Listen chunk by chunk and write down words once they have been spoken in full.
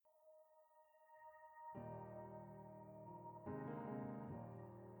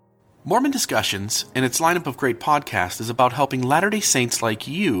Mormon Discussions and its lineup of great podcasts is about helping Latter-day Saints like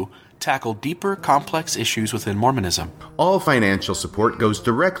you tackle deeper, complex issues within Mormonism. All financial support goes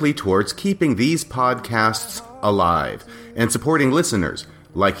directly towards keeping these podcasts alive and supporting listeners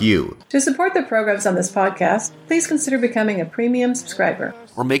like you. To support the programs on this podcast, please consider becoming a premium subscriber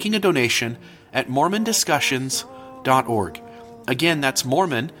or making a donation at mormondiscussions.org. Again, that's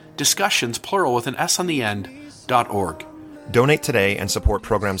Mormon Discussions, plural with an S on the end, .org. Donate today and support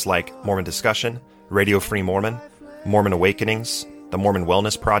programs like Mormon Discussion, Radio Free Mormon, Mormon Awakenings, the Mormon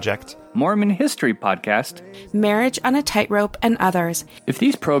Wellness Project, Mormon History Podcast, Marriage on a Tightrope, and others. If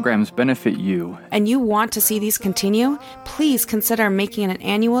these programs benefit you, and you want to see these continue, please consider making an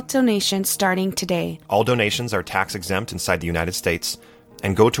annual donation starting today. All donations are tax-exempt inside the United States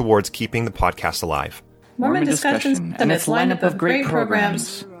and go towards keeping the podcast alive. Mormon Discussions and its lineup of great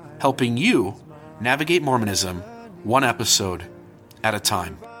programs, helping you navigate Mormonism one episode at a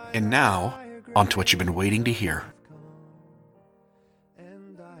time. And now, on to what you've been waiting to hear.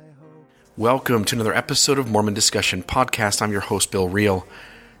 Welcome to another episode of Mormon Discussion Podcast. I'm your host, Bill Reel.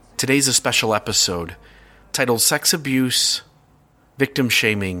 Today's a special episode titled Sex Abuse, Victim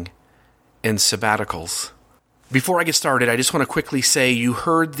Shaming, and Sabbaticals. Before I get started, I just want to quickly say you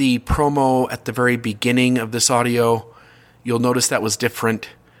heard the promo at the very beginning of this audio. You'll notice that was different.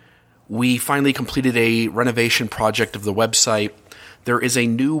 We finally completed a renovation project of the website. There is a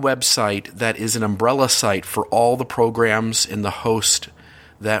new website that is an umbrella site for all the programs in the host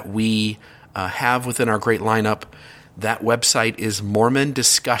that we have within our great lineup. That website is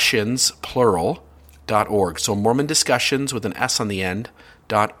mormondiscussions, plural.org. So Mormon Discussions with an S on the end,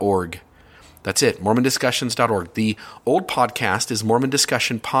 .org. That's it, mormondiscussions.org. The old podcast is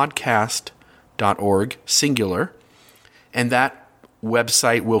mormondiscussionpodcast.org, singular. And that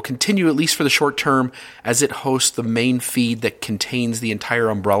website will continue, at least for the short term, as it hosts the main feed that contains the entire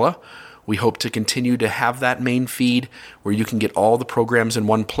umbrella. We hope to continue to have that main feed where you can get all the programs in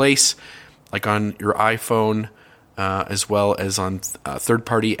one place, like on your iPhone, as well as on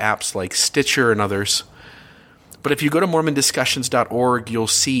third-party apps like Stitcher and others. But if you go to mormondiscussions.org, you'll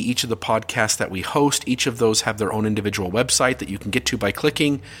see each of the podcasts that we host. Each of those have their own individual website that you can get to by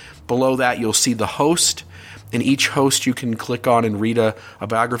clicking. Below that, you'll see the host. In each host, you can click on and read a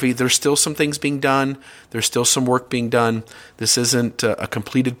biography. There's still some things being done. There's still some work being done. This isn't a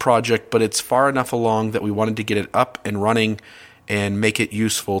completed project, but it's far enough along that we wanted to get it up and running and make it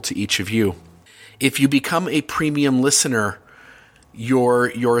useful to each of you. If you become a premium listener,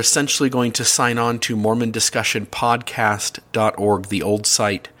 you're essentially going to sign on to mormondiscussionpodcast.org, the old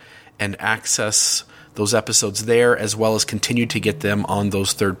site, and access those episodes there, as well as continue to get them on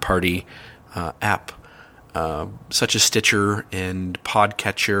those third-party app. Such as Stitcher and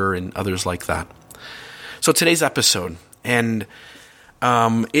Podcatcher and others like that. So today's episode, and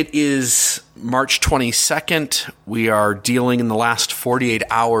it is March 22nd. We are dealing in the last 48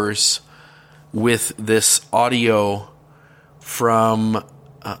 hours with this audio from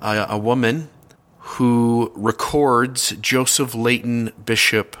a woman who records Joseph Leighton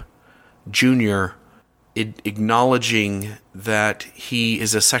Bishop Jr. Acknowledging that he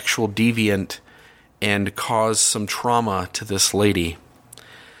is a sexual deviant and caused some trauma to this lady.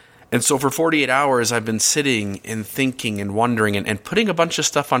 And so for 48 hours, I've been sitting and thinking and wondering and putting a bunch of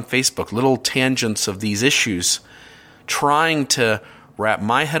stuff on Facebook, little tangents of these issues, trying to wrap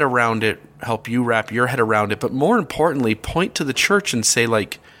my head around it, help you wrap your head around it, but more importantly, point to the church and say,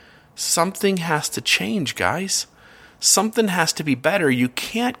 like, something has to change, guys. Something has to be better. You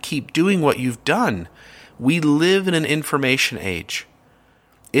can't keep doing what you've done. We live in an information age.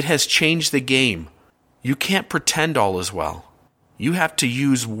 It has changed the game. You can't pretend all is well. You have to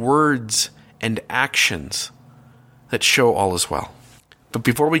use words and actions that show all is well. But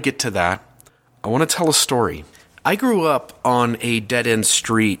before we get to that, I want to tell a story. I grew up on a dead-end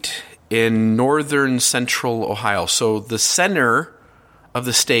street in northern central Ohio. So the center of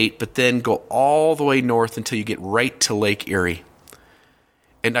the state, but then go all the way north until you get right to Lake Erie.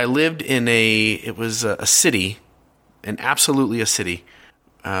 And I lived in a city, and absolutely a city.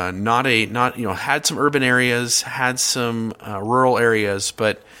 Had some urban areas, had some rural areas,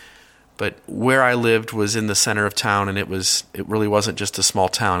 but where I lived was in the center of town, and it really wasn't just a small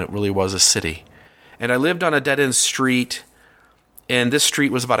town, it really was a city. And I lived on a dead-end street, and this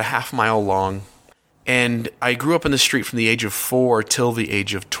street was about a half mile long, and I grew up in the street from the age of 4 till the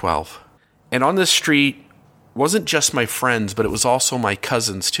age of 12. And on this street wasn't just my friends, but it was also my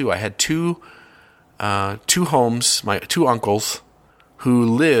cousins too. I had two homes, my two uncles, who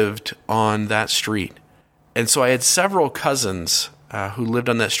lived on that street. And so I had several cousins who lived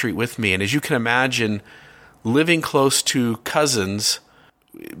on that street with me. And as you can imagine, living close to cousins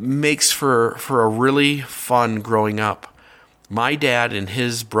makes for a really fun growing up. My dad and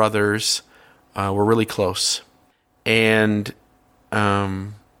his brothers were really close. And I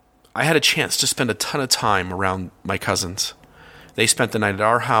had a chance to spend a ton of time around my cousins. They spent the night at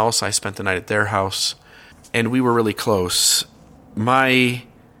our house. I spent the night at their house. And we were really close. My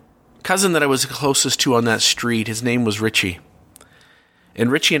cousin that I was closest to on that street, his name was Richie.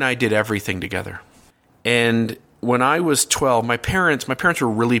 And Richie and I did everything together. And when I was 12, my parents were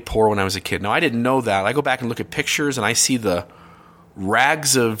really poor when I was a kid. Now, I didn't know that. I go back and look at pictures, and I see the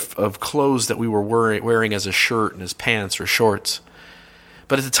rags of clothes that we were wearing as a shirt and as pants or shorts.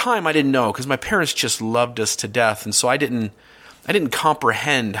 But at the time, I didn't know, because my parents just loved us to death, and so I didn't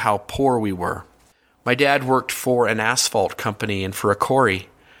comprehend how poor we were. My dad worked for an asphalt company and for a quarry,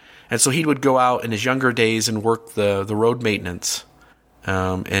 and so he would go out in his younger days and work the road maintenance,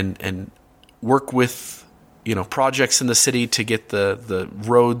 and work with projects in the city to get the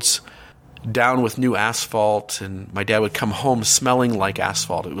roads down with new asphalt. And my dad would come home smelling like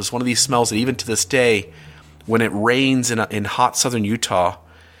asphalt. It was one of these smells that even to this day, when it rains in hot southern Utah,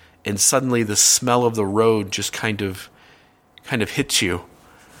 and suddenly the smell of the road just kind of hits you.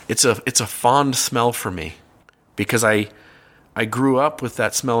 It's a fond smell for me, because I grew up with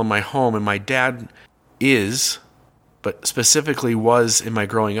that smell in my home, and my dad but specifically was in my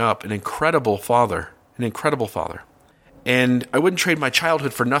growing up, an incredible father. And I wouldn't trade my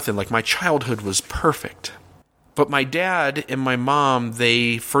childhood for nothing. Like, my childhood was perfect. But my dad and my mom,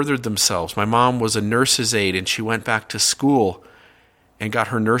 they furthered themselves. My mom was a nurse's aide, and she went back to school and got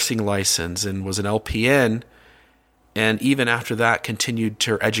her nursing license and was an LPN. And even after that, continued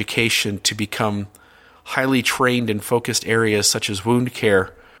her education to become highly trained in focused areas such as wound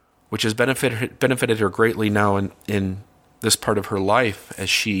care, which has benefited her greatly now in this part of her life as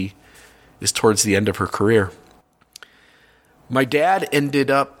she is towards the end of her career. My dad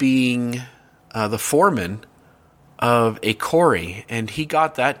ended up being the foreman of a quarry, and he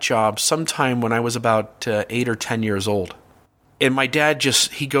got that job sometime when I was about 8 or 10 years old. And my dad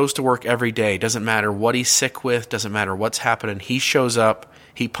he goes to work every day. Doesn't matter what he's sick with, doesn't matter what's happening. He shows up,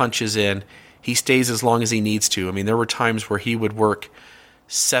 he punches in, he stays as long as he needs to. I mean, there were times where he would work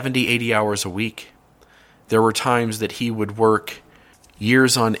 70, 80 hours a week. There were times that he would work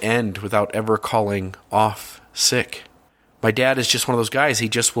years on end without ever calling off sick. My dad is just one of those guys, he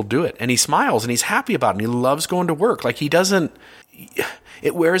just will do it. And he smiles and he's happy about it. And he loves going to work. Like,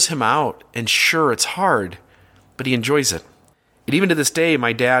 it wears him out. And sure, it's hard, but he enjoys it. And even to this day,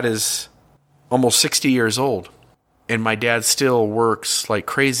 my dad is almost 60 years old. And my dad still works like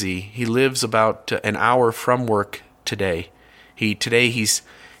crazy. He lives about an hour from work today. He's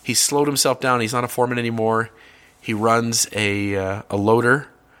slowed himself down. He's not a foreman anymore. He runs a loader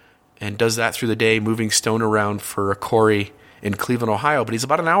and does that through the day, moving stone around for a quarry in Cleveland, Ohio. But he's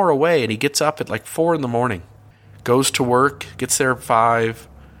about an hour away, and he gets up at like 4 a.m, goes to work, gets there at 5,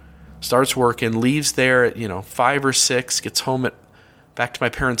 starts working, leaves there at 5 or 6, gets home back to my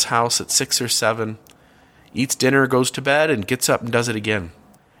parents' house at 6 or 7, eats dinner, goes to bed, and gets up and does it again.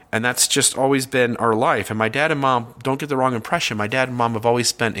 And that's just always been our life. And my dad and mom, don't get the wrong impression, my dad and mom have always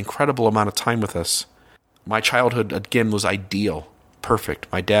spent an incredible amount of time with us. My childhood, again, was ideal. Perfect.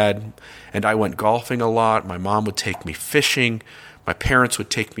 My dad and I went golfing a lot. My mom would take me fishing. My parents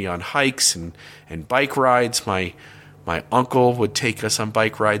would take me on hikes and bike rides. My uncle would take us on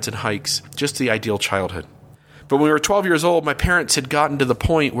bike rides and hikes. Just the ideal childhood. But when we were 12 years old, my parents had gotten to the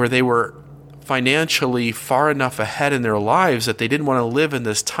point where they were financially far enough ahead in their lives that they didn't want to live in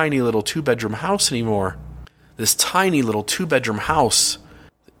this tiny little 2-bedroom house anymore. This tiny little 2-bedroom house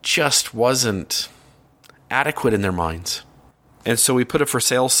just wasn't adequate in their minds. And so we put a for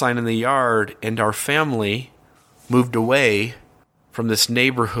sale sign in the yard, and our family moved away from this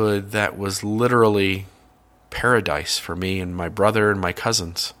neighborhood that was literally paradise for me and my brother and my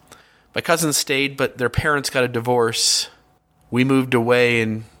cousins. My cousins stayed, but their parents got a divorce. We moved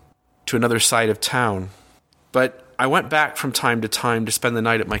away to another side of town. But I went back from time to time to spend the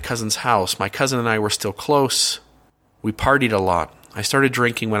night at my cousin's house. My cousin and I were still close. We partied a lot. I started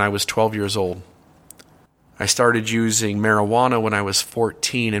drinking when I was 12 years old. I started using marijuana when I was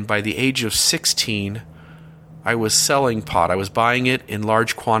 14, and by the age of 16, I was selling pot. I was buying it in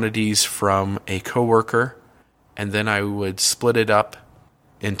large quantities from a coworker, and then I would split it up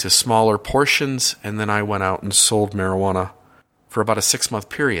into smaller portions, and then I went out and sold marijuana for about a 6-month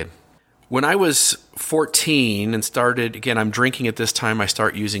period. When I was 14 and started, again, I'm drinking at this time, I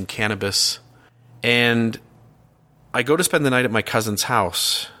start using cannabis, and I go to spend the night at my cousin's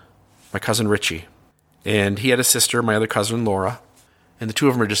house, my cousin Richie. And he had a sister, my other cousin, Laura, and the two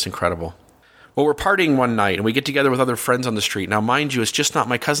of them are just incredible. Well, we're partying one night, and we get together with other friends on the street. Now, mind you, it's just not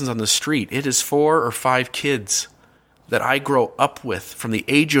my cousins on the street. It is 4 or 5 kids that I grow up with from the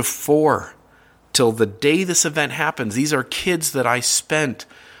age of 4 till the day this event happens. These are kids that I spent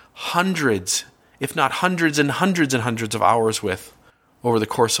hundreds, if not hundreds and hundreds and hundreds of hours with over the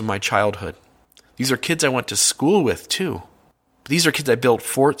course of my childhood. These are kids I went to school with, too. These are kids I built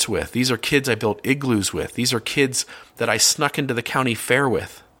forts with. These are kids I built igloos with. These are kids that I snuck into the county fair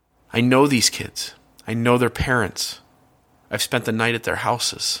with. I know these kids. I know their parents. I've spent the night at their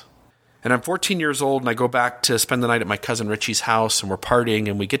houses. And I'm 14 years old, and I go back to spend the night at my cousin Richie's house, and we're partying,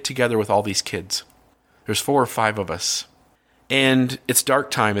 and we get together with all these kids. There's 4 or 5 of us. And it's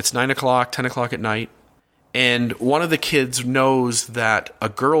dark time. It's 9 o'clock, 10 o'clock at night. And one of the kids knows that a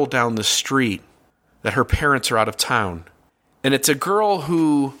girl down the street, that her parents are out of town. And it's a girl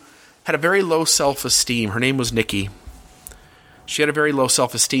who had a very low self-esteem. Her name was Nikki. She had a very low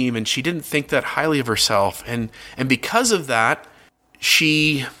self-esteem, and she didn't think that highly of herself. And because of that,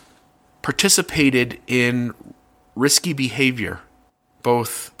 she participated in risky behavior,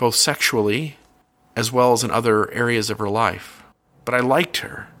 both sexually as well as in other areas of her life. But I liked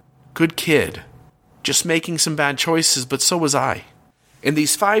her. Good kid. Just making some bad choices, but so was I. And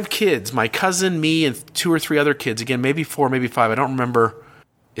these 5 kids, my cousin, me, and 2 or 3 other kids, again, maybe 4, maybe 5, I don't remember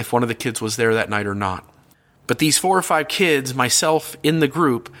if one of the kids was there that night or not. But these 4 or 5 kids, myself in the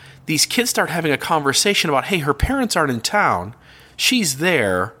group, these kids start having a conversation about, hey, her parents aren't in town. She's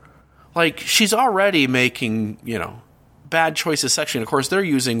there. Like, she's already making, bad choices sexually. And of course, they're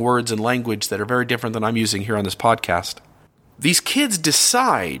using words and language that are very different than I'm using here on this podcast. These kids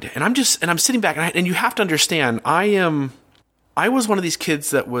decide, and I'm sitting back, and you have to understand, I was one of these kids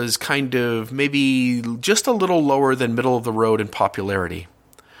that was kind of maybe just a little lower than middle of the road in popularity.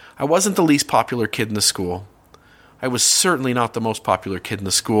 I wasn't the least popular kid in the school. I was certainly not the most popular kid in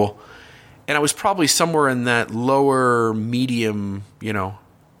the school. And I was probably somewhere in that lower medium,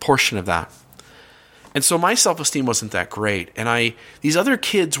 portion of that. And so my self-esteem wasn't that great. And these other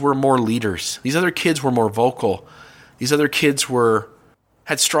kids were more leaders. These other kids were more vocal. These other kids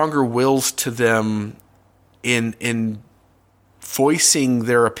had stronger wills to them in voicing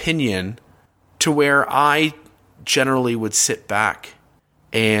their opinion, to where I generally would sit back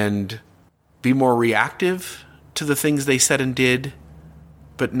and be more reactive to the things they said and did,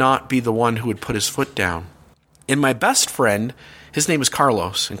 but not be the one who would put his foot down. And my best friend, his name is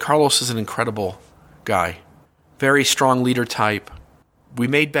Carlos, and Carlos is an incredible guy. Very strong leader type. We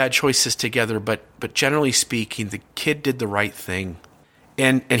made bad choices together, but generally speaking, the kid did the right thing.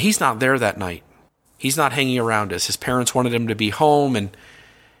 And he's not there that night. He's not hanging around us. His parents wanted him to be home,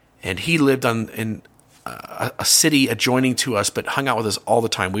 and he lived in a city adjoining to us, but hung out with us all the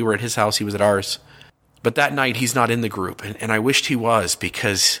time. We were at his house, he was at ours. But that night, he's not in the group, and I wished he was,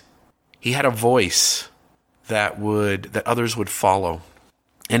 because he had a voice that others would follow.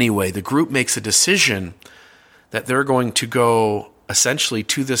 Anyway, the group makes a decision that they're going to go essentially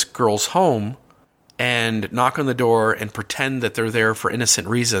to this girl's home and knock on the door and pretend that they're there for innocent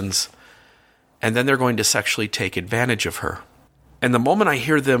reasons, and then they're going to sexually take advantage of her. And the moment I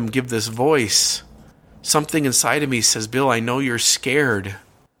hear them give this voice, something inside of me says, Bill, I know you're scared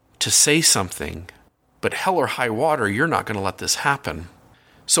to say something, but hell or high water, you're not going to let this happen.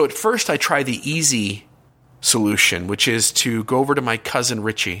 So at first I try the easy solution, which is to go over to my cousin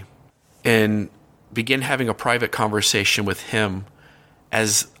Richie and begin having a private conversation with him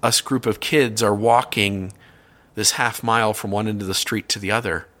as us group of kids are walking this half mile from one end of the street to the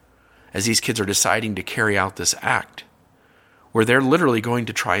other, as these kids are deciding to carry out this act where they're literally going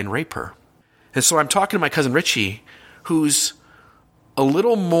to try and rape her. And so I'm talking to my cousin Richie, who's a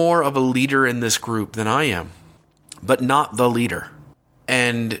little more of a leader in this group than I am, but not the leader.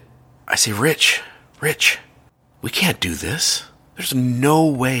 And I say, Rich, we can't do this. There's no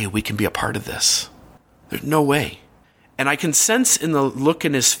way we can be a part of this. There's no way. And I can sense in the look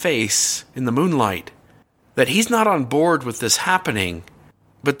in his face, in the moonlight, that he's not on board with this happening,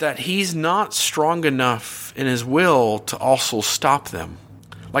 but that he's not strong enough in his will to also stop them.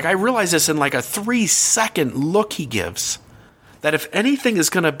 Like, I realize this in like a 3-second look he gives, that if anything is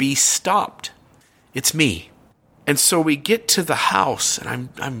going to be stopped, it's me. And so we get to the house, and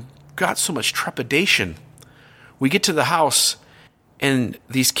I'm got so much trepidation. We get to the house, and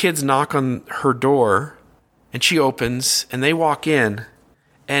these kids knock on her door, and she opens, and they walk in,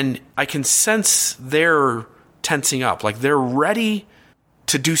 and I can sense they're tensing up, like they're ready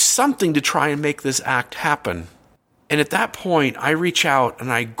to do something to try and make this act happen. And at that point, I reach out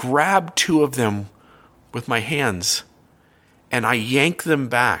and I grab 2 of them with my hands, and I yank them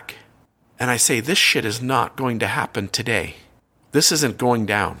back, and I say, this shit is not going to happen today. This isn't going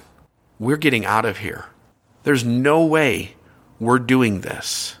down. we're getting out of here. There's no way we're doing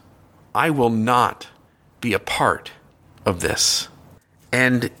this. I will not be a part of this.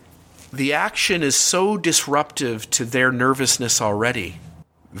 And the action is so disruptive to their nervousness already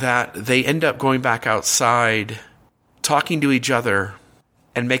that they end up going back outside, talking to each other,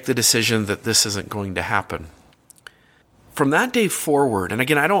 and make the decision that this isn't going to happen. From that day forward, and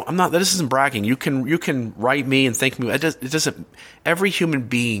again, this isn't bragging. You can write me and thank me. It doesn't. Every human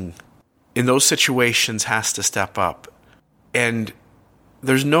being in those situations has to step up, and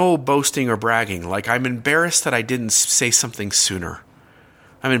there's no boasting or bragging. Like, I'm embarrassed that I didn't say something sooner.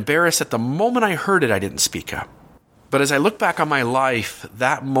 I'm embarrassed at the moment I heard it, I didn't speak up. But as I look back on my life,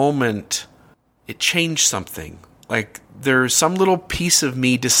 that moment, it changed something. Like, there's some little piece of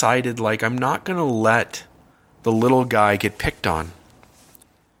me decided, like, I'm not going to let the little guy get picked on.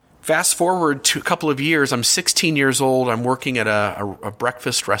 Fast forward to a couple of years, I'm 16 years old. I'm working at a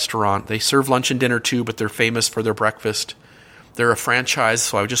breakfast restaurant. They serve lunch and dinner too, but they're famous for their breakfast. They're a franchise,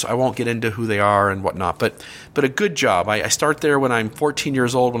 so I won't get into who they are and whatnot. But a good job. I start there when I'm 14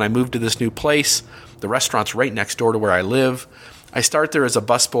 years old. When I moved to this new place, the restaurant's right next door to where I live. I start there as a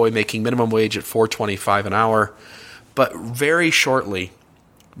busboy, making minimum wage at $4.25 an hour. But very shortly,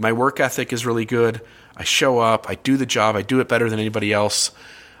 my work ethic is really good. I show up, I do the job, I do it better than anybody else.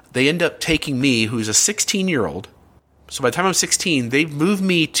 They end up taking me, who's a 16-year-old. So by the time I'm 16, they've moved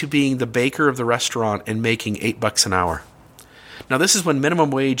me to being the baker of the restaurant and making $8 an hour. Now, this is when minimum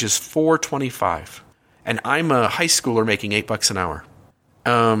wage is $4.25, and I'm a high schooler making $8 an hour.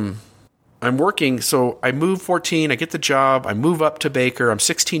 I'm working, so I move 14, I get the job, I move up to baker, I'm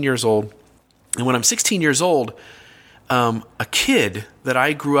 16 years old. And when I'm 16 years old, a kid that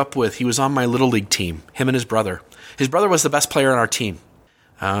I grew up with, he was on my Little League team, him and his brother. His brother was the best player on our team.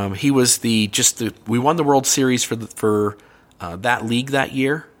 He was we won the World Series for that league that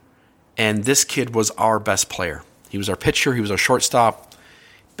year, and this kid was our best player. He was our pitcher, he was our shortstop,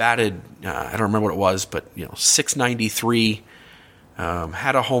 batted, I don't remember what it was, but .693,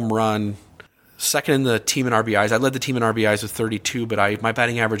 had a home run, second in the team in RBIs. I led the team in RBIs with 32, but my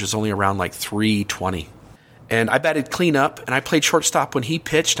batting average was only around like 320. And I batted cleanup, and I played shortstop when he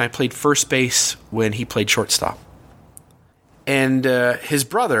pitched, and I played first base when he played shortstop. And his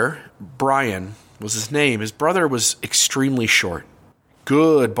brother, Brian, was his name. His brother was extremely short.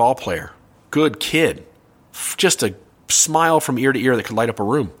 Good ball player. Good kid. Just a smile from ear to ear that could light up a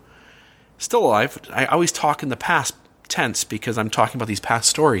room. Still alive. I always talk in the past tense because I'm talking about these past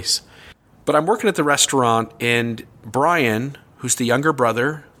stories. But I'm working at the restaurant, and Brian, who's the younger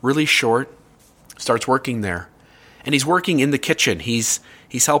brother, really short, starts working there. And he's working in the kitchen. He's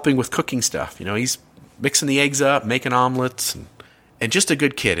helping with cooking stuff. He's mixing the eggs up, making omelets, and just a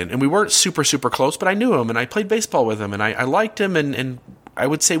good kid. And we weren't super, super close, but I knew him, and I played baseball with him, and I liked him, and I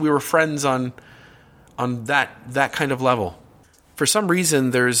would say we were friends on that kind of level. For some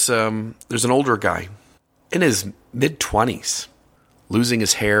reason, there's an older guy in his mid-20s, losing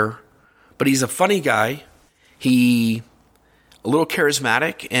his hair, but he's a funny guy. He a little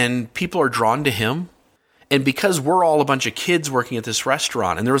charismatic, and people are drawn to him. And because we're all a bunch of kids working at this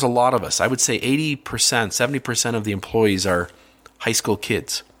restaurant, and there was a lot of us, I would say 80%, 70% of the employees are high school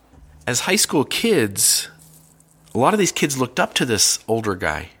kids. As high school kids, a lot of these kids looked up to this older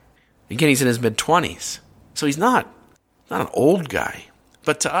guy. Again, he's in his mid-20s. So he's not an old guy.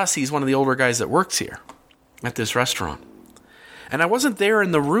 But to us, he's one of the older guys that works here at this restaurant. And I wasn't there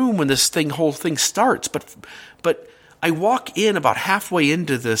in the room when this whole thing starts, but I walk in about halfway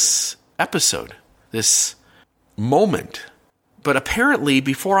into this episode, this moment. But apparently,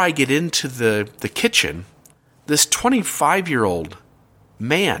 before I get into the kitchen, this 25-year-old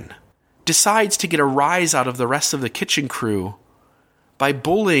man decides to get a rise out of the rest of the kitchen crew by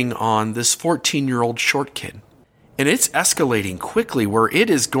bullying on this 14-year-old short kid. And it's escalating quickly where it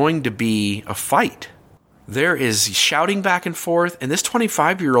is going to be a fight. There is shouting back and forth, and this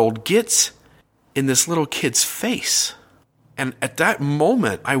 25-year-old gets in this little kid's face. And at that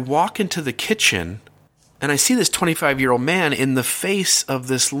moment, I walk into the kitchen, and I see this 25-year-old man in the face of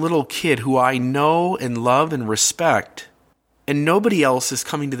this little kid who I know and love and respect, and nobody else is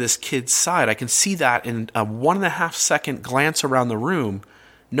coming to this kid's side. I can see that in a 1.5 second glance around the room.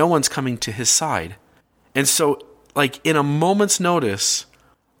 No one's coming to his side. And so, like, in a moment's notice,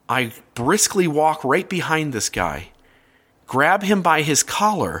 I briskly walk right behind this guy, grab him by his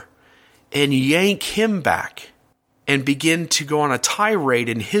collar, and yank him back, and begin to go on a tirade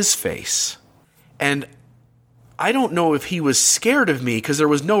in his face. And I don't know if he was scared of me, because there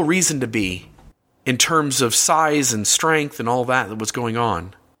was no reason to be in terms of size and strength and all that was going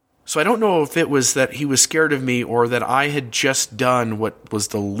on. So I don't know if it was that he was scared of me or that I had just done what was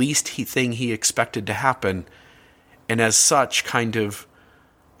the least thing he expected to happen, and as such kind of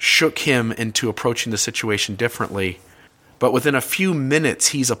shook him into approaching the situation differently. But within a few minutes,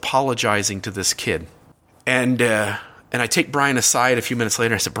 he's apologizing to this kid. And I take Brian aside a few minutes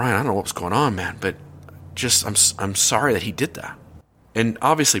later. I said, Brian, I don't know what was going on, man, but just I'm sorry that he did that. And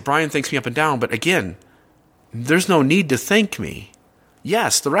obviously, Brian thanks me up and down, but again, there's no need to thank me.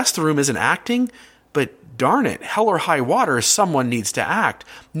 Yes, the rest of the room isn't acting, but darn it, hell or high water, someone needs to act.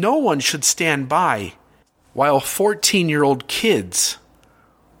 No one should stand by while 14-year-old kids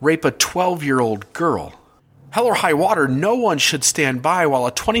rape a 12-year-old girl. Hell or high water, no one should stand by while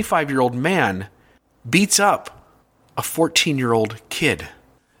a 25-year-old man beats up a 14-year-old kid.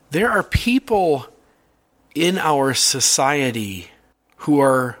 There are people in our society who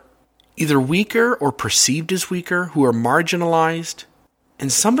are either weaker or perceived as weaker, who are marginalized,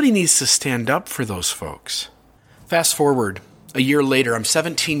 and somebody needs to stand up for those folks. Fast forward, a year later, I'm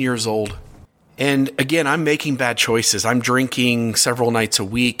 17 years old, and again, I'm making bad choices. I'm drinking several nights a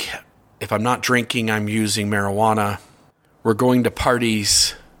week. If I'm not drinking, I'm using marijuana. We're going to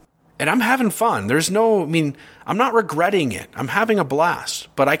parties, and I'm having fun. I'm not regretting it. I'm having a blast,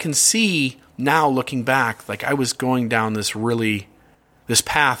 but I can see now looking back, like I was going down this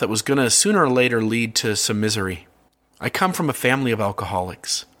path that was going to sooner or later lead to some misery. I come from a family of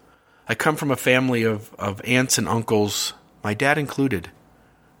alcoholics. I come from a family of aunts and uncles, my dad included,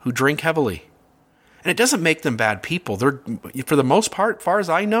 who drink heavily. And it doesn't make them bad people. They're, for the most part, as far as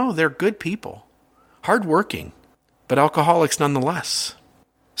I know, they're good people. Hardworking, but alcoholics nonetheless.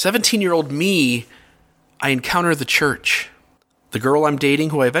 17-year-old me, I encounter the church. The girl I'm dating,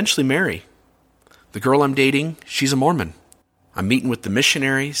 who I eventually marry. The girl I'm dating, she's a Mormon. I'm meeting with the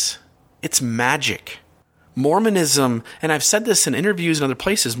missionaries. It's magic. Mormonism, and I've said this in interviews and other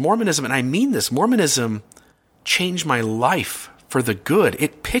places, Mormonism, and I mean this, Mormonism changed my life for the good.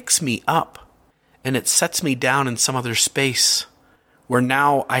 It picks me up and it sets me down in some other space where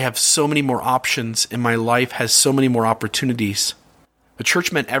now I have so many more options and my life has so many more opportunities. The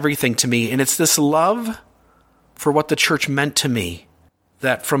church meant everything to me, and it's this love for what the church meant to me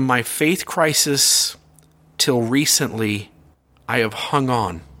that from my faith crisis till recently, I have hung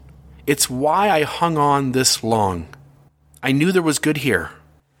on. It's why I hung on this long. I knew there was good here.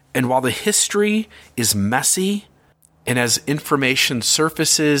 And while the history is messy, and as information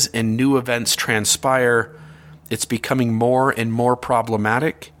surfaces and new events transpire, it's becoming more and more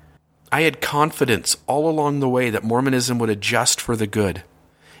problematic, I had confidence all along the way that Mormonism would adjust for the good.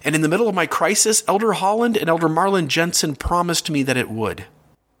 And in the middle of my crisis, Elder Holland and Elder Marlon Jensen promised me that it would.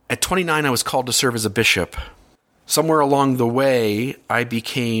 At 29, I was called to serve as a bishop. Somewhere along the way, I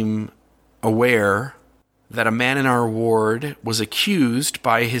became aware that a man in our ward was accused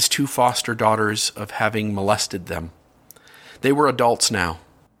by his 2 foster daughters of having molested them. They were adults now,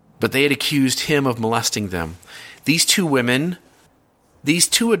 but they had accused him of molesting them. These 2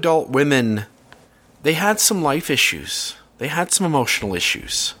 adult women, they had some life issues. They had some emotional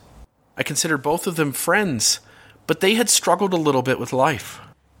issues. I consider both of them friends, but they had struggled a little bit with life.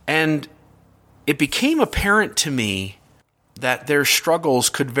 And it became apparent to me that their struggles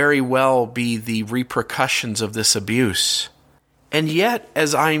could very well be the repercussions of this abuse. And yet,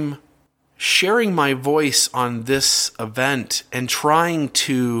 as I'm sharing my voice on this event and trying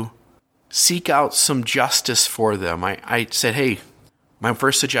to seek out some justice for them, I said, hey, my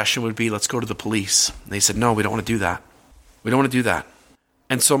first suggestion would be, let's go to the police. And they said, no, we don't want to do that. We don't want to do that.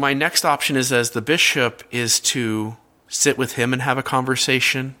 And so my next option is, as the bishop, is to sit with him and have a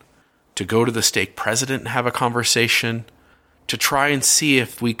conversation, to go to the stake president and have a conversation, to try and see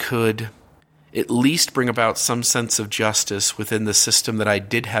if we could at least bring about some sense of justice within the system that I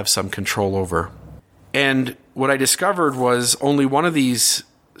did have some control over. And what I discovered was only one of these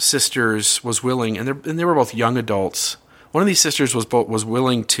sisters was willing, and they were both young adults. One of these sisters was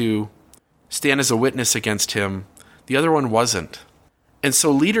willing to stand as a witness against him. The other one wasn't. And so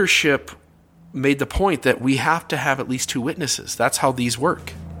leadership made the point that we have to have at least 2 witnesses. That's how these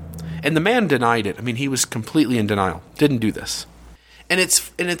work. And the man denied it. I mean, he was completely in denial. Didn't do this. And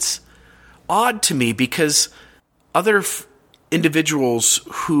it's odd to me because other individuals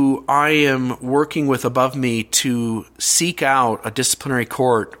who I am working with above me to seek out a disciplinary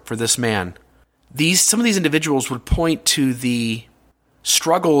court for this man, some of these individuals would point to the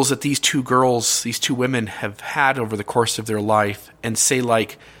struggles that these 2 girls, these 2 women have had over the course of their life and say,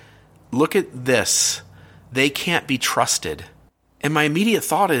 like, look at this. They can't be trusted. And my immediate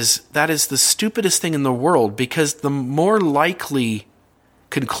thought is, that is the stupidest thing in the world, because the more likely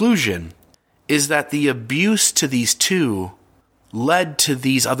conclusion is that the abuse to these 2 led to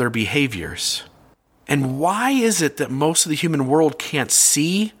these other behaviors? And why is it that most of the human world can't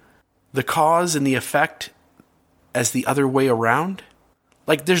see the cause and the effect as the other way around?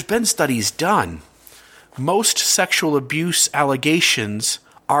 Like, there's been studies done. Most sexual abuse allegations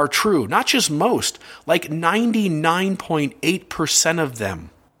are true. Not just most, like 99.8% of them.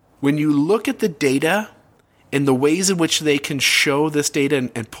 When you look at the data and the ways in which they can show this data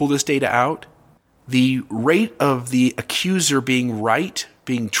and pull this data out, the rate of the accuser being right,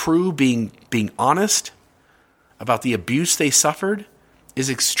 being true, being honest about the abuse they suffered is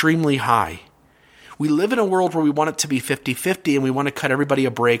extremely high. We live in a world where we want it to be 50-50 and we want to cut everybody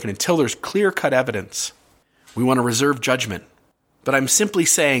a break, and until there's clear-cut evidence, we want to reserve judgment. But I'm simply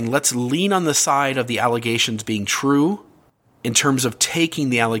saying, let's lean on the side of the allegations being true in terms of taking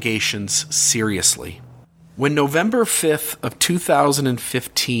the allegations seriously. When November 5th of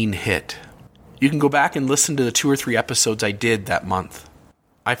 2015 hit, you can go back and listen to the 2 or 3 episodes I did that month.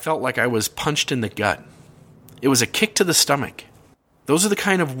 I felt like I was punched in the gut. It was a kick to the stomach. Those are the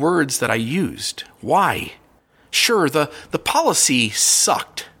kind of words that I used. Why? Sure, the policy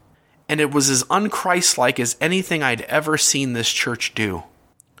sucked, and it was as un-Christ-like as anything I'd ever seen this church do.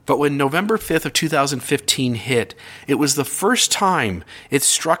 But when November 5th of 2015 hit, it was the first time it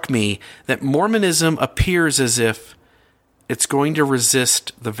struck me that Mormonism appears as if it's going to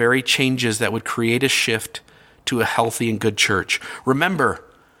resist the very changes that would create a shift to a healthy and good church. Remember,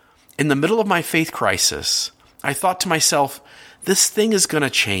 in the middle of my faith crisis, I thought to myself, this thing is going to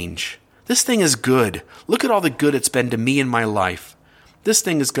change. This thing is good. Look at all the good it's been to me in my life. This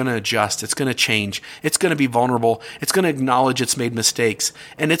thing is going to adjust. It's going to change. It's going to be vulnerable. It's going to acknowledge it's made mistakes,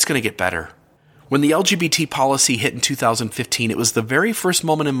 and it's going to get better. When the LGBT policy hit in 2015, it was the very first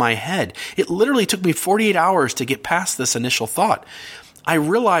moment in my head. It literally took me 48 hours to get past this initial thought. I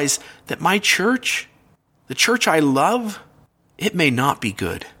realized that my church, the church I love, it may not be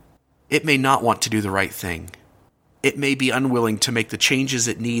good. It may not want to do the right thing. It may be unwilling to make the changes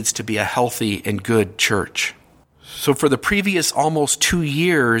it needs to be a healthy and good church. So for the previous almost 2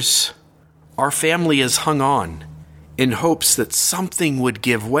 years, our family has hung on in hopes that something would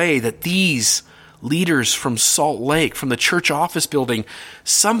give way, that these leaders from Salt Lake, from the church office building,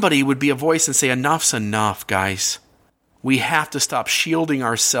 somebody would be a voice and say, enough's enough, guys. We have to stop shielding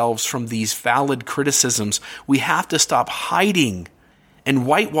ourselves from these valid criticisms. We have to stop hiding and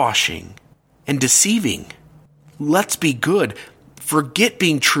whitewashing and deceiving. Let's be good. Forget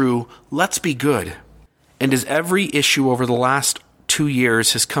being true. Let's be good. And as every issue over the last 2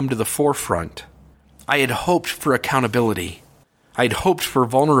 years has come to the forefront, I had hoped for accountability. I had hoped for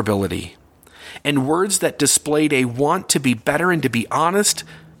vulnerability. And words that displayed a want to be better and to be honest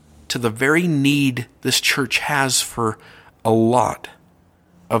to the very need this church has for a lot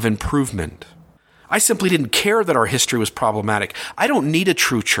of improvement. I simply didn't care that our history was problematic. I don't need a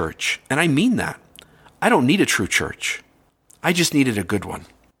true church, and I mean that. I don't need a true church. I just needed a good one.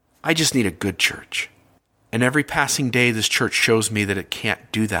 I just need a good church. And every passing day, this church shows me that it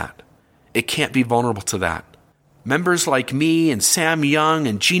can't do that. It can't be vulnerable to that. Members like me and Sam Young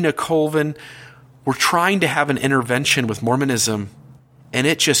and Gina Colvin were trying to have an intervention with Mormonism, and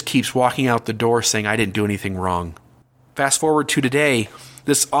it just keeps walking out the door saying, I didn't do anything wrong. Fast forward to today,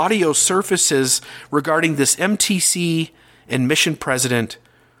 this audio surfaces regarding this MTC and mission president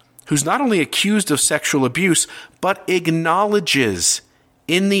who's not only accused of sexual abuse, but acknowledges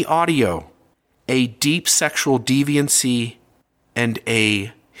in the audio a deep sexual deviancy and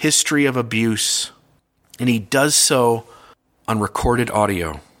a history of abuse. And he does so on recorded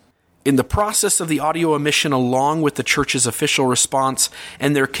audio. In the process of the audio emission, along with the church's official response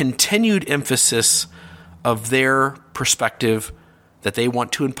and their continued emphasis of their perspective that they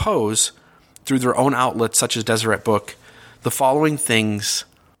want to impose through their own outlets such as Deseret Book, the following things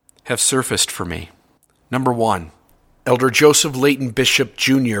have surfaced for me. Number 1, Elder Joseph Leighton Bishop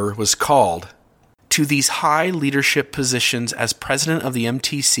Jr. was called to these high leadership positions as president of the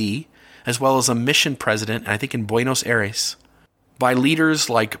MTC, as well as a mission president, I think in Buenos Aires, by leaders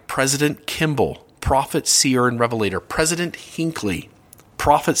like President Kimball, prophet, seer, and revelator, President Hinckley,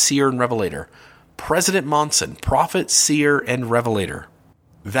 prophet, seer, and revelator, President Monson, prophet, seer, and revelator.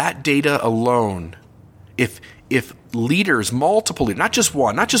 That data alone, if leaders, multiple leaders,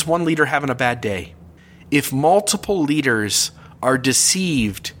 not just one leader having a bad day, if multiple leaders are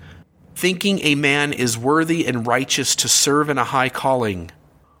deceived, thinking a man is worthy and righteous to serve in a high calling,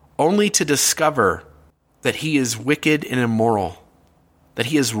 only to discover that he is wicked and immoral, that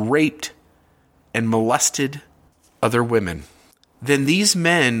he has raped and molested other women, then these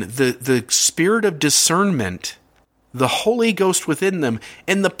men, the spirit of discernment the Holy Ghost within them,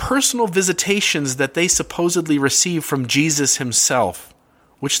 and the personal visitations that they supposedly receive from Jesus himself,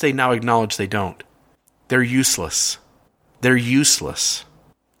 which they now acknowledge they don't. They're useless. They're useless.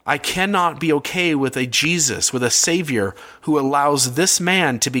 I cannot be okay with a Jesus, with a Savior, who allows this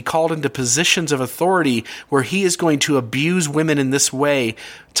man to be called into positions of authority where he is going to abuse women in this way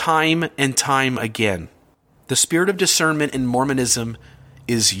time and time again. The spirit of discernment in Mormonism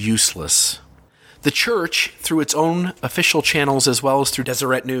is useless. The church, through its own official channels as well as through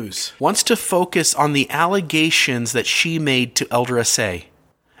Deseret News, wants to focus on the allegations that she made to Elder Asay.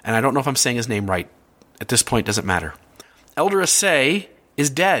 And I don't know if I'm saying his name right. At this point, it doesn't matter. Elder Asay is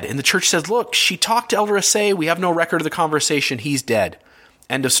dead. And the church says, look, she talked to Elder Asay. We have no record of the conversation. He's dead.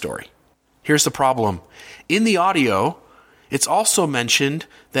 End of story. Here's the problem. In the audio, it's also mentioned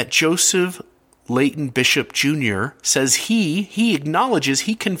that Joseph Leighton Bishop Jr. says he acknowledges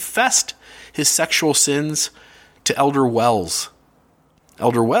he confessed his sexual sins to Elder Wells.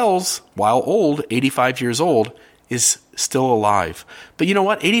 Elder Wells, while old, 85 years old, is still alive. But you know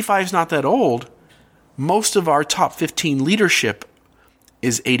what? 85 is not that old. Most of our top 15 leadership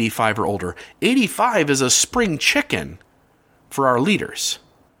is 85 or older. 85 is a spring chicken for our leaders.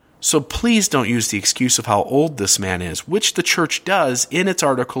 So please don't use the excuse of how old this man is, which the church does in its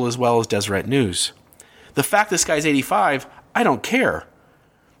article as well as Deseret News. The fact this guy's 85, I don't care.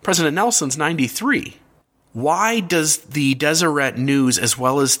 President Nelson's 93. Why does the Deseret News as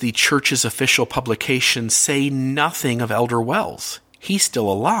well as the church's official publication say nothing of Elder Wells? He's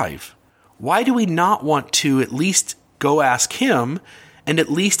still alive. Why do we not want to at least go ask him and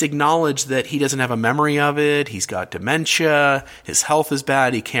at least acknowledge that he doesn't have a memory of it, he's got dementia, his health is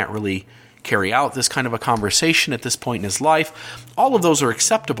bad, he can't really carry out this kind of a conversation at this point in his life? All of those are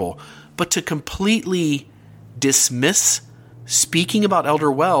acceptable, but to completely dismiss speaking about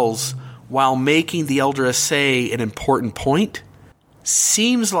Elder Wells while making the Elder Asay an important point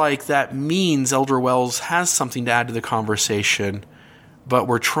seems like that means Elder Wells has something to add to the conversation, but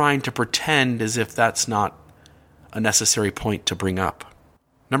we're trying to pretend as if that's not a necessary point to bring up.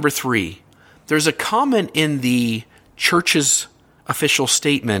 Number 3, there's a comment in the church's official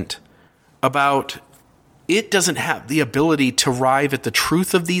statement about it doesn't have the ability to arrive at the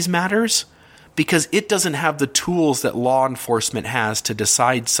truth of these matters because it doesn't have the tools that law enforcement has to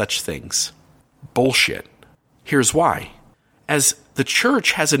decide such things. Bullshit. Here's why. As the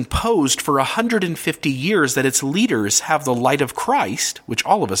church has imposed for 150 years that its leaders have the light of Christ, which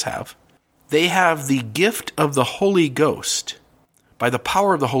all of us have, they have the gift of the Holy Ghost. By the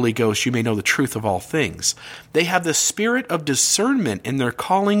power of the Holy Ghost, you may know the truth of all things. They have the spirit of discernment in their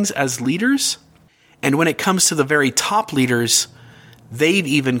callings as leaders. And when it comes to the very top leaders, they've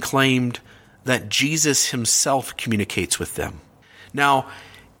even claimed that Jesus himself communicates with them. Now,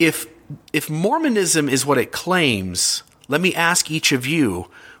 if Mormonism is what it claims, let me ask each of you,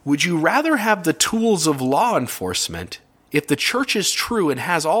 would you rather have the tools of law enforcement if the church is true and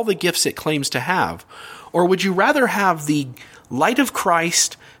has all the gifts it claims to have? Or would you rather have the light of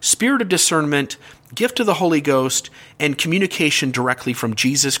Christ, spirit of discernment, gift of the Holy Ghost, and communication directly from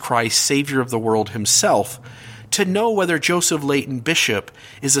Jesus Christ, Savior of the world himself, to know whether Joseph Leighton Bishop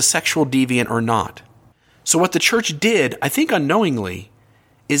is a sexual deviant or not? So what the church did, I think unknowingly,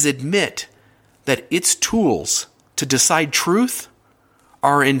 is admit that its tools to decide truth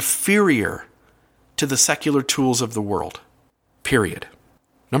are inferior to the secular tools of the world. Period.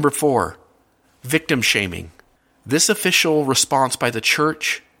 Number 4, victim shaming. This official response by the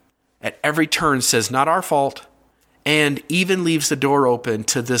church at every turn says, not our fault, and even leaves the door open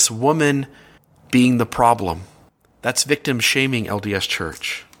to this woman being the problem. That's victim shaming, LDS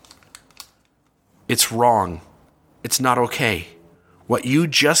Church. It's wrong. It's not okay. What you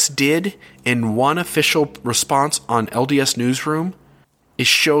just did in one official response on LDS Newsroom is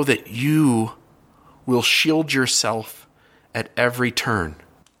show that you will shield yourself at every turn.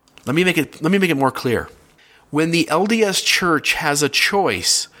 Let me make it more clear. When the LDS Church has a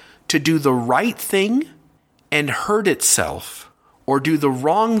choice to do the right thing and hurt itself, or do the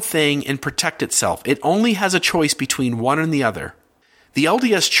wrong thing and protect itself, it only has a choice between one and the other. The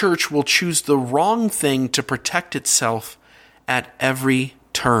LDS Church will choose the wrong thing to protect itself at every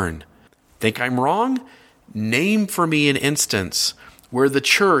turn. Think I'm wrong? Name for me an instance where the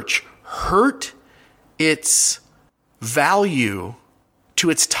church hurt its value to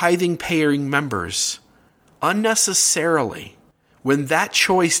its tithing-paying members unnecessarily when that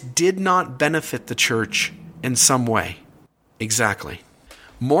choice did not benefit the church in some way. Exactly.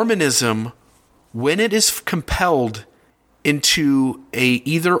 Mormonism, when it is compelled into a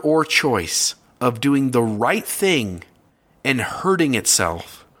either-or choice of doing the right thing and hurting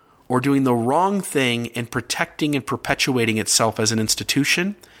itself, or doing the wrong thing and protecting and perpetuating itself as an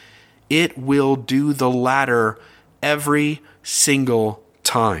institution, it will do the latter every single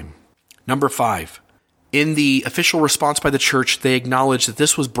time. Number 5, in the official response by the church, they acknowledge that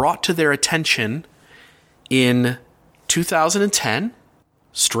this was brought to their attention in 2010.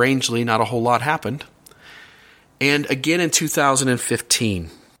 Strangely, not a whole lot happened. And again in 2015.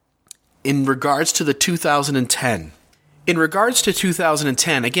 In regards to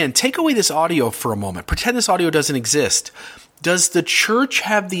 2010, again, take away this audio for a moment. Pretend this audio doesn't exist. Does the church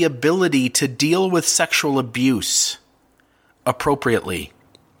have the ability to deal with sexual abuse appropriately?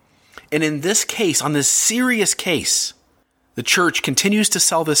 And in this case, on this serious case, the church continues to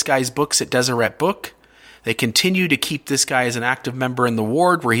sell this guy's books at Deseret Book. They continue to keep this guy as an active member in the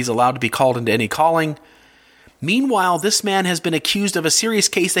ward where he's allowed to be called into any calling. Meanwhile, this man has been accused of a serious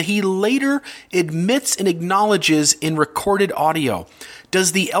case that he later admits and acknowledges in recorded audio.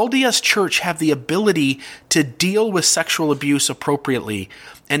 Does the LDS Church have the ability to deal with sexual abuse appropriately?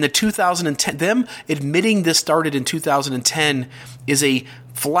 And the 2010, them admitting this started in 2010 is a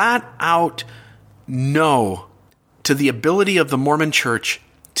flat out no to the ability of the Mormon Church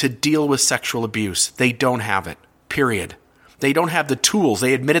to deal with sexual abuse. They don't have it, period. They don't have the tools.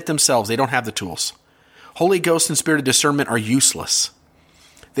 They admit it themselves. They don't have the tools. Holy Ghost and Spirit of discernment are useless.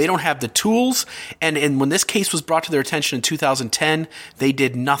 They don't have the tools, and when this case was brought to their attention in 2010, they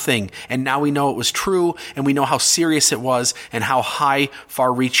did nothing. And now we know it was true, and we know how serious it was, and how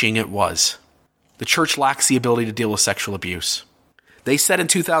far-reaching it was. The church lacks the ability to deal with sexual abuse. They said in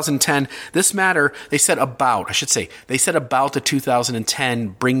 2010, they said about the 2010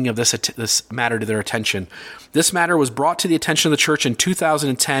 bringing of this matter to their attention. This matter was brought to the attention of the church in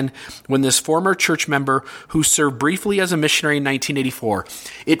 2010 when this former church member who served briefly as a missionary in 1984,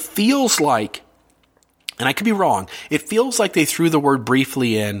 it feels like, and I could be wrong, it feels like they threw the word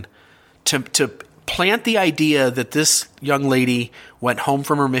briefly in to plant the idea that this young lady went home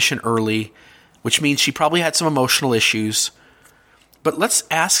from her mission early, which means she probably had some emotional issues. But let's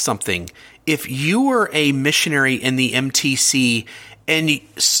ask something. If you were a missionary in the MTC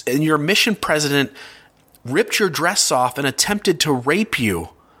and your mission president ripped your dress off and attempted to rape you,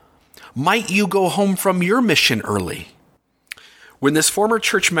 might you go home from your mission early? When this former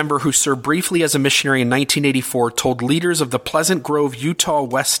church member who served briefly as a missionary in 1984 told leaders of the Pleasant Grove, Utah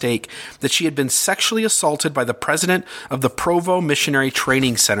West Stake that she had been sexually assaulted by the president of the Provo Missionary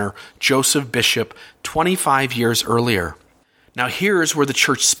Training Center, Joseph Bishop, 25 years earlier. Now here's where the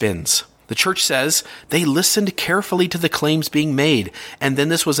church spins. The church says they listened carefully to the claims being made, and then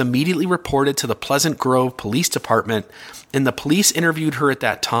this was immediately reported to the Pleasant Grove Police Department, and the police interviewed her at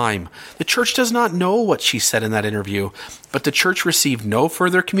that time. The church does not know what she said in that interview, but the church received no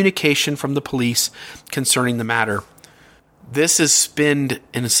further communication from the police concerning the matter. This is spinned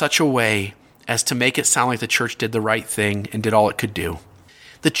in such a way as to make it sound like the church did the right thing and did all it could do.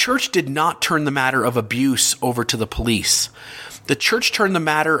 The church did not turn the matter of abuse over to the police. The church turned the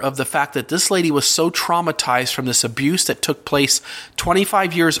matter of the fact that this lady was so traumatized from this abuse that took place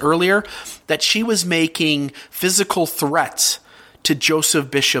 25 years earlier that she was making physical threats to Joseph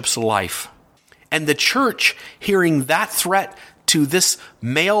Bishop's life. And the church, hearing that threat to this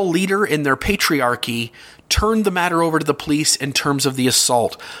male leader in their patriarchy, turned the matter over to the police in terms of the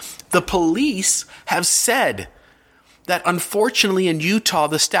assault. The police have said that unfortunately in Utah,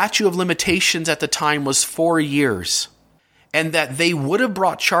 the statute of limitations at the time was 4 years, and that they would have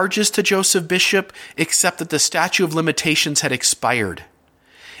brought charges to Joseph Bishop, except that the statute of limitations had expired.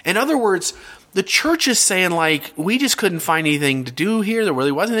 In other words, the church is saying, like, we just couldn't find anything to do here. There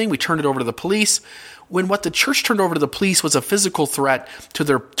really wasn't anything. We turned it over to the police. When what the church turned over to the police was a physical threat to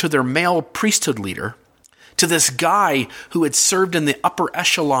their male priesthood leader, to this guy who had served in the upper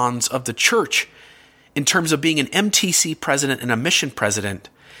echelons of the church in terms of being an MTC president and a mission president.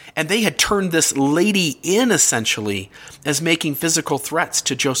 And they had turned this lady in, essentially, as making physical threats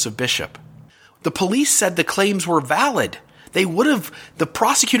to Joseph Bishop. The police said the claims were valid. The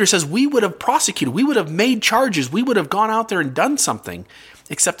prosecutor says, we would have prosecuted, we would have made charges, we would have gone out there and done something,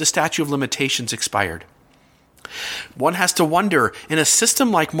 except the statute of limitations expired. One has to wonder, in a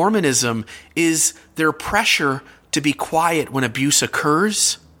system like Mormonism, is there pressure to be quiet when abuse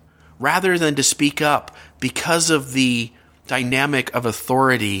occurs, rather than to speak up because of the dynamic of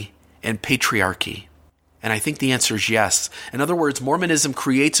authority and patriarchy? And I think the answer is yes. In other words, Mormonism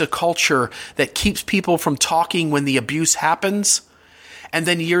creates a culture that keeps people from talking when the abuse happens, and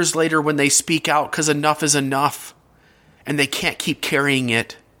then years later when they speak out because enough is enough and they can't keep carrying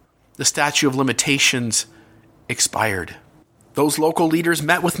it, the statute of limitations expired. Those local leaders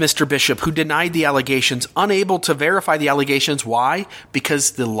met with Mr. Bishop, who denied the allegations, unable to verify the allegations. Why?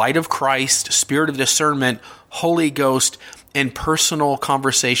 Because the light of Christ, spirit of discernment, Holy Ghost, and personal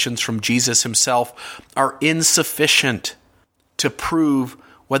conversations from Jesus himself are insufficient to prove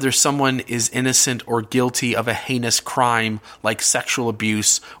whether someone is innocent or guilty of a heinous crime like sexual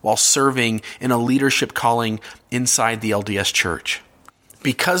abuse while serving in a leadership calling inside the LDS Church.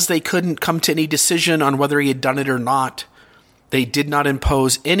 Because they couldn't come to any decision on whether he had done it or not, they did not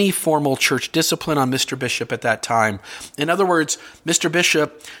impose any formal church discipline on Mr. Bishop at that time. In other words, Mr.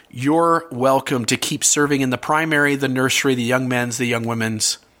 Bishop, you're welcome to keep serving in the primary, the nursery, the young men's, the young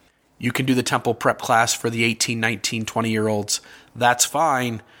women's. You can do the temple prep class for the 18, 19, 20-year-olds. That's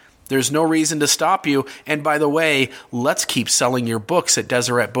fine. There's no reason to stop you. And by the way, let's keep selling your books at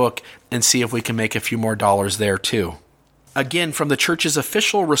Deseret Book and see if we can make a few more dollars there too. Again, from the church's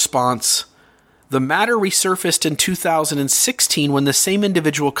official response, the matter resurfaced in 2016 when the same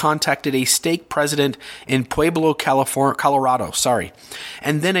individual contacted a stake president in Pueblo, Colorado.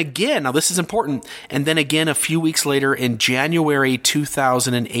 And then again, now this is important, and then again a few weeks later in January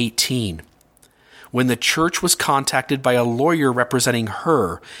 2018. When the church was contacted by a lawyer representing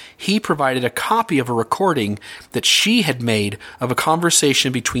her, he provided a copy of a recording that she had made of a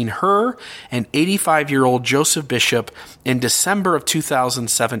conversation between her and 85-year-old Joseph Bishop in December of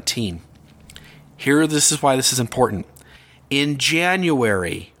 2017. This is why this is important. In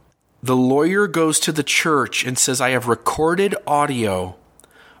January, the lawyer goes to the church and says, I have recorded audio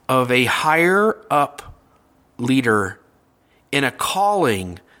of a higher up leader in a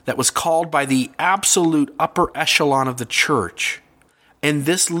calling that was called by the absolute upper echelon of the church. And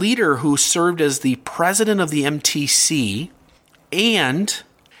this leader, who served as the president of the MTC and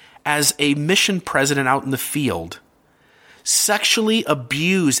as a mission president out in the field, sexually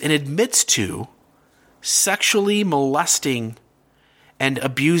abused and admits to sexually molesting and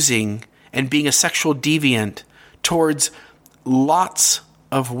abusing and being a sexual deviant towards lots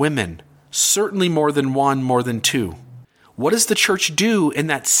of women, certainly more than one, more than two. What does the church do in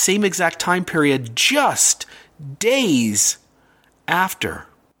that same exact time period, just days after?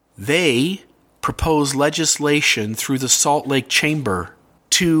 They propose legislation through the Salt Lake Chamber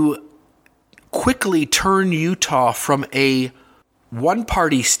to quickly turn Utah from a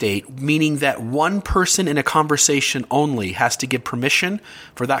one-party state, meaning that one person in a conversation only has to give permission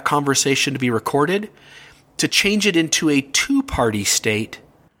for that conversation to be recorded, to change it into a two-party state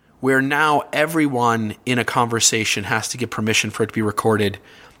where now everyone in a conversation has to give permission for it to be recorded,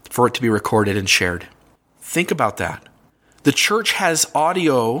 and shared. Think about that. The church has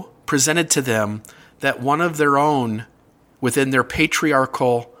audio presented to them that one of their own within their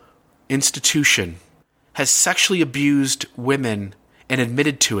patriarchal institution has sexually abused women and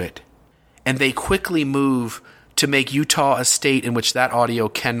admitted to it, and they quickly move to make Utah a state in which that audio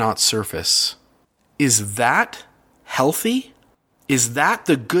cannot surface. Is that healthy? Is that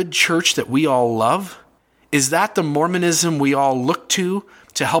the good church that we all love? Is that the Mormonism we all look to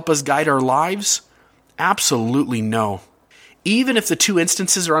help us guide our lives? Absolutely no. Even if the two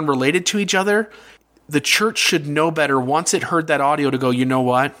instances are unrelated to each other, the church should know better once it heard that audio to go, you know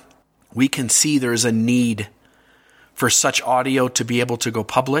what? We can see there's a need for such audio to be able to go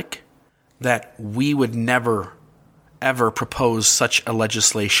public, that we would never, ever propose such a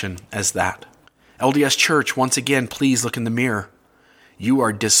legislation as that. LDS Church, once again, please look in the mirror. You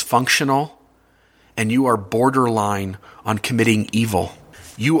are dysfunctional, and you are borderline on committing evil.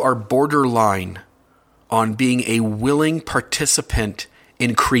 You are borderline on being a willing participant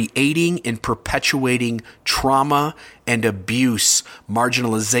in creating and perpetuating trauma and abuse,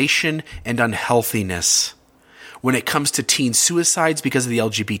 marginalization and unhealthiness. When it comes to teen suicides because of the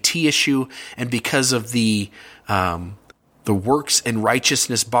LGBT issue and because of the works and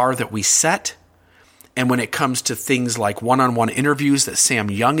righteousness bar that we set, and when it comes to things like one-on-one interviews that Sam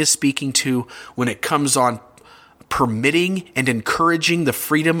Young is speaking to, when it comes on permitting and encouraging the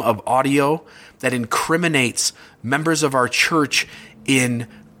freedom of audio that incriminates members of our church in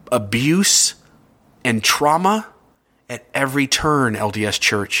abuse and trauma, at every turn, LDS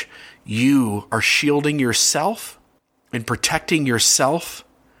Church, you are shielding yourself and protecting yourself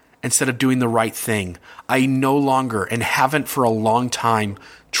instead of doing the right thing. I no longer, and haven't for a long time,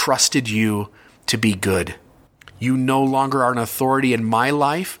 trusted you to be good. You no longer are an authority in my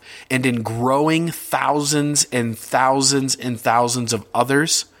life and in growing thousands and thousands and thousands of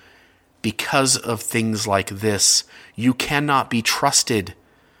others because of things like this. You cannot be trusted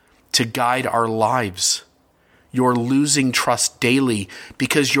to guide our lives. You're losing trust daily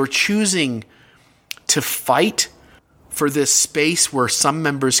because you're choosing to fight for this space where some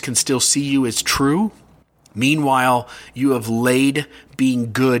members can still see you as true Meanwhile, you have laid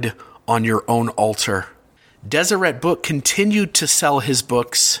being good on your own altar. Deseret Book continued to sell his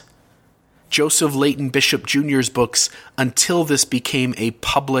books, Joseph Leighton Bishop Jr.'s books, until this became a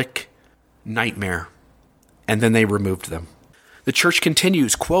public nightmare. And then they removed them. The church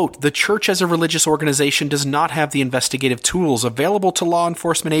continues, quote, "The church as a religious organization does not have the investigative tools available to law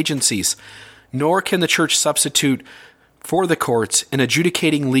enforcement agencies, nor can the church substitute for the courts in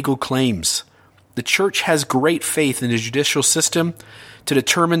adjudicating legal claims. The church has great faith in the judicial system to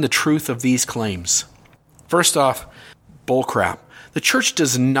determine the truth of these claims." First off, bullcrap. The church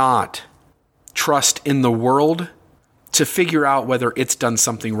does not trust in the world to figure out whether it's done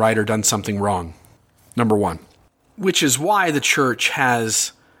something right or done something wrong. Number one. Which is why the church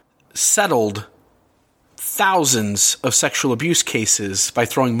has settled thousands of sexual abuse cases by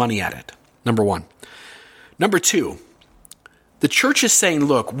throwing money at it. Number one. Number two, the church is saying,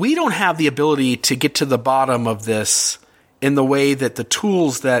 look, we don't have the ability to get to the bottom of this in the way that the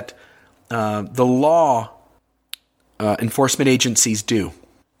tools that the law enforcement agencies do.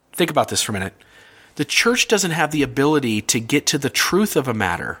 Think about this for a minute. The church doesn't have the ability to get to the truth of a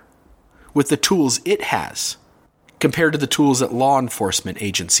matter with the tools it has compared to the tools that law enforcement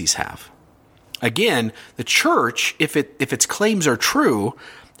agencies have. Again, the church, if its claims are true,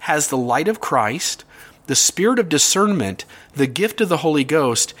 has the light of Christ, the spirit of discernment, the gift of the Holy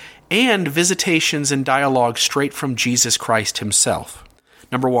Ghost, and visitations and dialogue straight from Jesus Christ himself.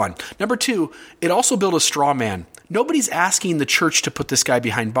 Number one. Number two, it also built a straw man. Nobody's asking the church to put this guy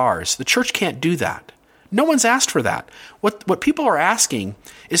behind bars. The church can't do that. No one's asked for that. What people are asking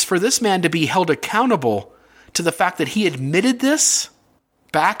is for this man to be held accountable to the fact that he admitted this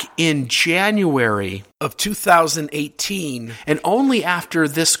back in January of 2018, and only after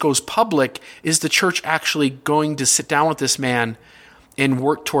this goes public is the church actually going to sit down with this man and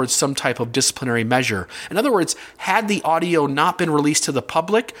work towards some type of disciplinary measure. In other words, had the audio not been released to the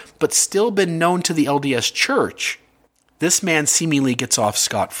public, but still been known to the LDS Church, this man seemingly gets off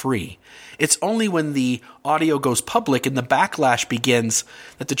scot-free. It's only when the audio goes public and the backlash begins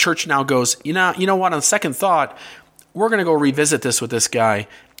that the church now goes, you know what, on second thought, we're going to go revisit this with this guy,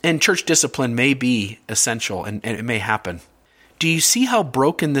 and church discipline may be essential, and it may happen. Do you see how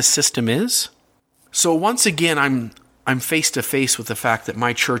broken this system is? So once again, I'm face to face with the fact that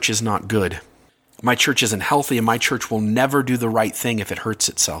my church is not good. My church isn't healthy, and my church will never do the right thing if it hurts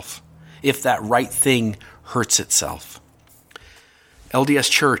itself. If that right thing hurts itself. LDS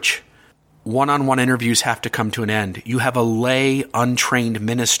Church, one-on-one interviews have to come to an end. You have a lay, untrained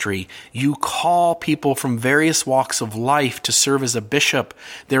ministry. You call people from various walks of life to serve as a bishop.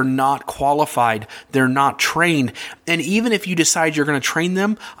 They're not qualified. They're not trained. And even if you decide you're going to train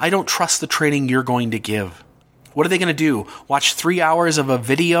them, I don't trust the training you're going to give. What are they going to do? Watch 3 hours of a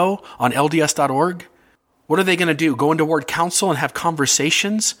video on LDS.org? What are they going to do? Go into Ward Council and have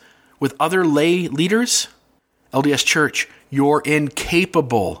conversations with other lay leaders? LDS Church, you're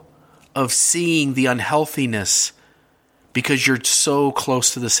incapable of seeing the unhealthiness because you're so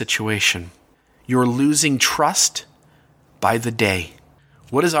close to the situation. You're losing trust by the day.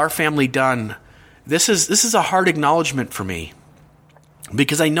 What has our family done? This is a hard acknowledgement for me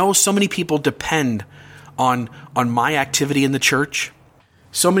because I know so many people depend on my activity in the church.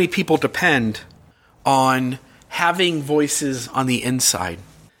 So many people depend on having voices on the inside.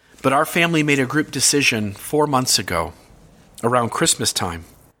 But our family made a group decision 4 months ago, around Christmas time,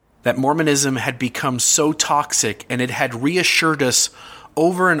 that Mormonism had become so toxic, and it had reassured us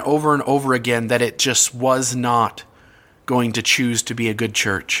over and over and over again that it just was not going to choose to be a good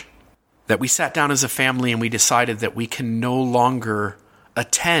church. That we sat down as a family and we decided that we can no longer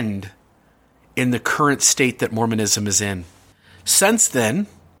attend in the current state that Mormonism is in. Since then,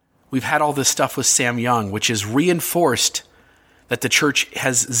 we've had all this stuff with Sam Young, which has reinforced that the church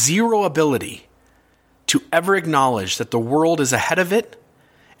has zero ability to ever acknowledge that the world is ahead of it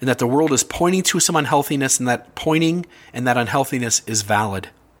and that the world is pointing to some unhealthiness, and that pointing and that unhealthiness is valid.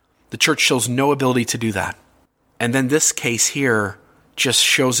 The church shows no ability to do that. And then this case here just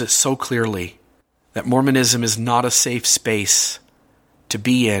shows it so clearly that Mormonism is not a safe space to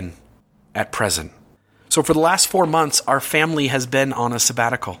be in at present. So for the last 4 months, our family has been on a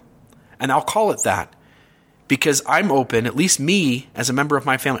sabbatical. And I'll call it that because I'm open, at least me as a member of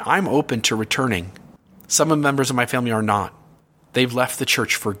my family, I'm open to returning. Some members of my family are not. They've left the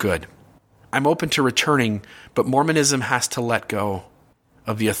church for good. I'm open to returning, but Mormonism has to let go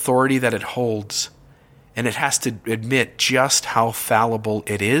of the authority that it holds, and it has to admit just how fallible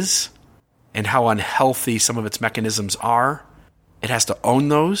it is and how unhealthy some of its mechanisms are. It has to own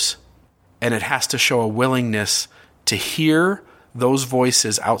those, and it has to show a willingness to hear those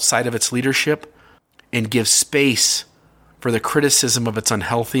voices outside of its leadership and give space for the criticism of its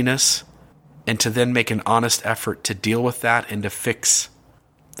unhealthiness, and to then make an honest effort to deal with that and to fix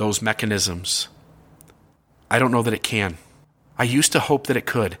those mechanisms. I don't know that it can. I used to hope that it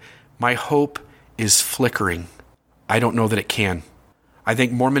could. My hope is flickering. I don't know that it can. I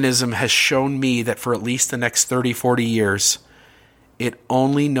think Mormonism has shown me that for at least the next 30, 40 years, it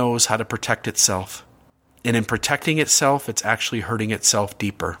only knows how to protect itself. And in protecting itself, it's actually hurting itself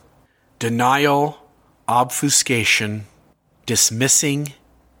deeper. Denial, obfuscation, dismissing,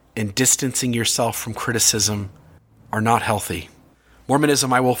 and distancing yourself from criticism are not healthy.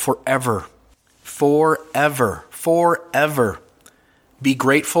 Mormonism, I will forever be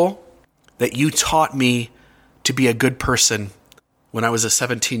grateful that you taught me to be a good person when I was a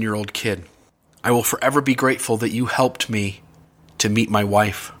 17-year-old kid. I will forever be grateful that you helped me to meet my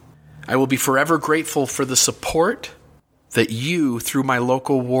wife. I will be forever grateful for the support that you, through my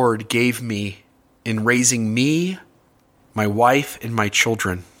local ward, gave me in raising me, my wife, and my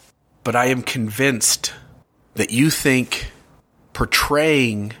children. But I am convinced that you think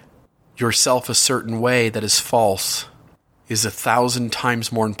portraying yourself a certain way that is false is 1,000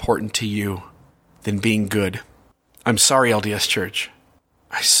 times more important to you than being good. I'm sorry, LDS Church.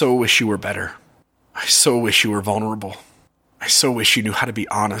 I so wish you were better. I so wish you were vulnerable. I so wish you knew how to be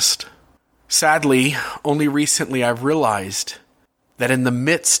honest. Sadly, only recently I've realized that in the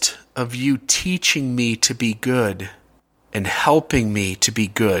midst of you teaching me to be good and helping me to be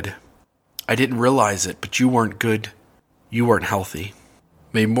good, I didn't realize it, but you weren't good. You weren't healthy.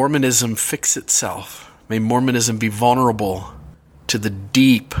 May Mormonism fix itself. May Mormonism be vulnerable to the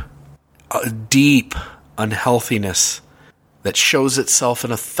deep unhealthiness that shows itself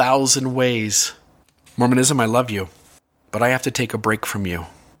in 1,000 ways. Mormonism, I love you, but I have to take a break from you.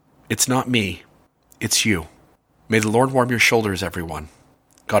 It's not me, it's you. May the Lord warm your shoulders, everyone.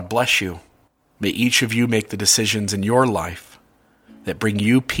 God bless you. May each of you make the decisions in your life that bring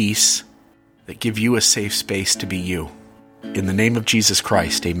you peace, that give you a safe space to be you. In the name of Jesus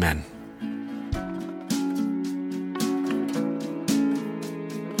Christ, amen.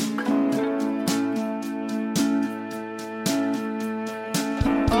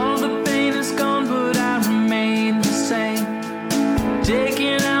 All the pain is gone, but I remain the same.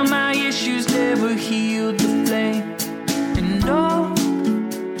 Taking out my issues never healed the flame. And all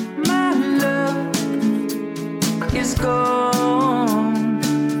my love is gone.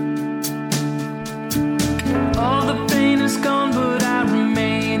 All the pain is gone, but I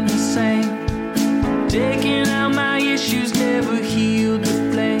remain the same. Taking out my issues